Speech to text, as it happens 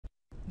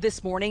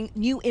This morning,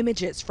 new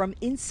images from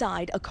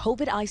inside a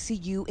COVID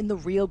ICU in the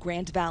Rio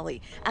Grande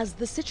Valley as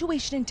the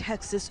situation in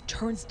Texas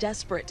turns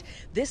desperate.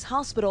 This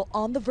hospital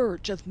on the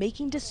verge of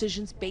making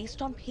decisions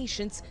based on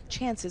patients'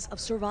 chances of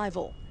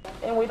survival.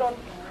 And we don't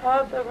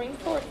have the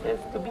resources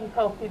to be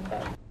helping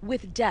them.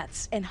 With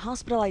deaths and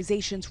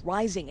hospitalizations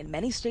rising in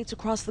many states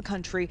across the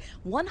country,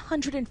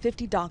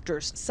 150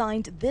 doctors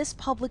signed this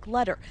public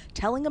letter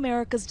telling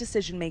America's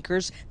decision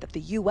makers that the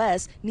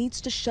U.S.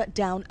 needs to shut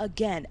down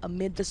again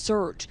amid the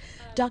surge.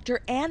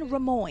 Dr. Anne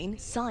Ramoyne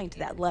signed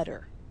that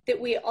letter. That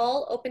we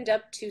all opened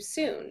up too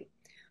soon.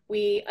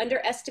 We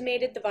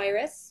underestimated the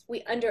virus.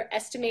 We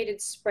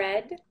underestimated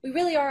spread. We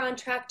really are on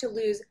track to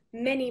lose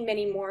many,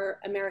 many more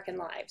American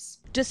lives.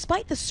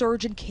 Despite the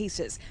surge in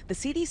cases, the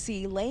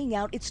CDC laying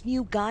out its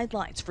new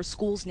guidelines for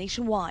schools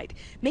nationwide,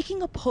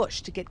 making a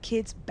push to get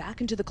kids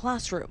back into the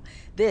classroom.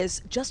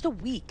 This just a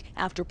week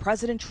after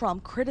President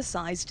Trump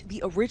criticized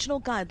the original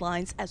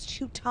guidelines as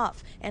too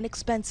tough and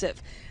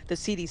expensive. The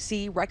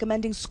CDC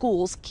recommending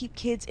schools keep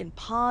kids in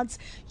pods,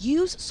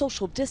 use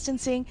social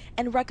distancing,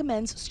 and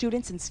recommends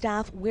students and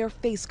staff wear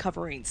face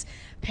coverings.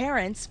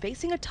 Parents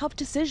facing a tough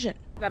decision.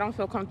 I don't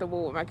feel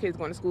comfortable with my kids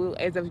going to school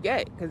as of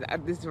yet because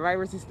this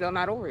virus is still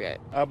not over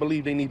yet. I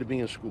believe they need to be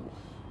in school.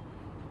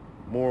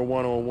 More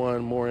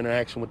one-on-one, more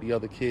interaction with the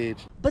other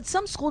kids. But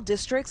some school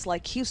districts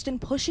like Houston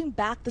pushing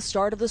back the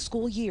start of the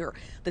school year.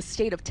 The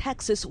state of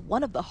Texas,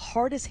 one of the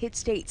hardest hit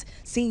states,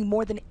 seeing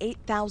more than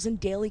 8,000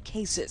 daily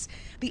cases.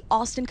 The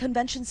Austin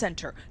Convention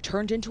Center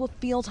turned into a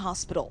field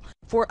hospital.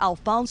 For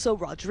Alfonso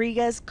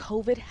Rodriguez,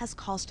 COVID has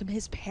cost him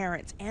his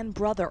parents and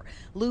brother,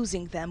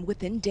 losing them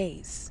within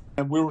days.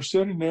 And we were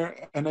sitting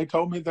there and they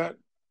told me that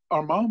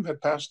our mom had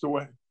passed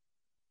away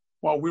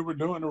while we were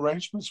doing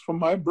arrangements for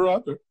my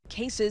brother.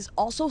 Cases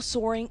also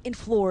soaring in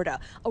Florida,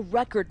 a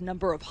record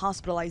number of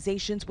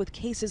hospitalizations with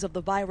cases of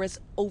the virus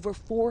over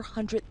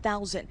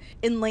 400,000.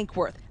 In Lake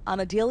Worth,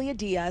 Anadelia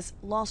Diaz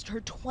lost her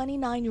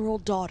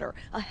 29-year-old daughter,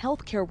 a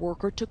healthcare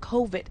worker, to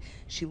COVID.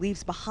 She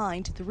leaves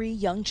behind 3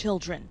 young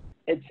children.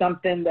 It's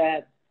something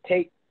that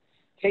takes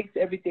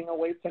everything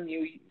away from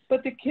you.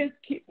 But the kids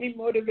keep me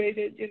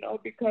motivated,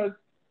 because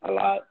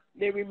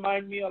they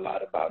remind me a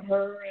lot about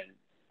her, and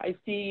I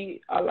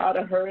see a lot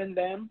of her in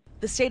them.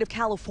 The state of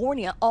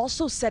California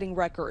also setting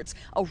records,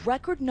 a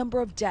record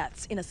number of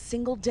deaths in a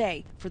single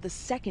day for the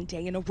second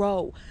day in a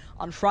row.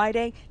 On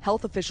Friday,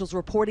 health officials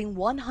reporting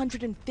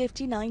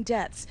 159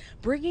 deaths,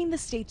 bringing the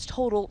state's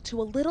total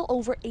to a little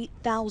over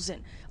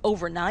 8,000.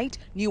 Overnight,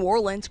 New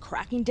Orleans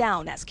cracking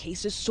down as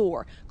cases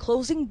soar,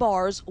 closing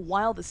bars,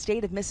 while the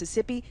state of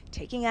Mississippi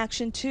taking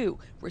action too,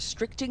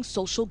 restricting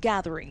social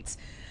gatherings.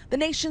 The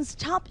nation's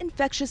top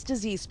infectious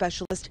disease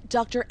specialist,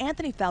 Dr.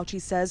 Anthony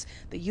Fauci, says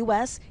the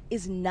U.S.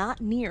 is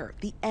not near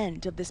the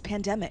end of this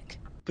pandemic.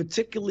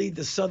 Particularly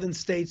the southern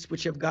states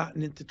which have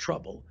gotten into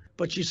trouble.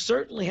 But you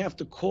certainly have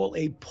to call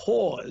a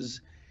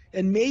pause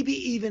and maybe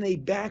even a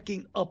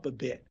backing up a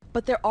bit.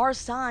 But there are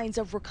signs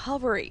of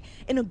recovery.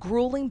 In a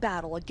grueling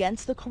battle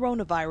against the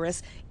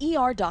coronavirus,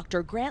 ER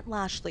Dr. Grant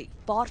Lashley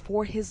fought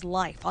for his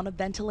life on a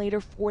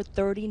ventilator for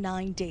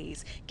 39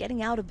 days,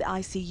 getting out of the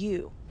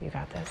ICU. You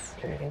got this.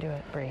 You can do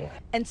it. Breathe.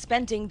 And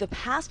spending the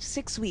past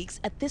 6 weeks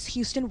at this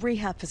Houston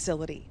rehab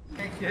facility.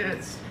 Hey,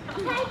 kids.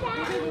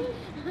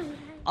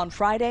 On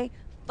Friday,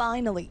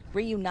 finally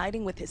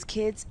reuniting with his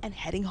kids and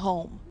heading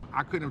home.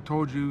 I couldn't have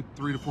told you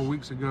 3 to 4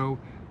 weeks ago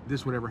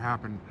this would ever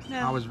happen.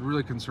 No. I was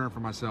really concerned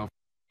for myself.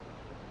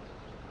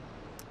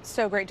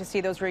 So great to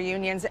see those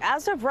reunions.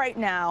 As of right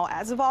now,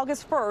 as of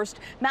August 1st,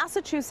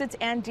 Massachusetts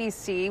and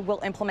D.C. will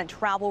implement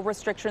travel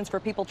restrictions for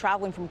people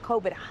traveling from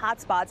COVID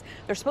hotspots.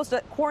 They're supposed to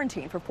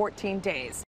quarantine for 14 days.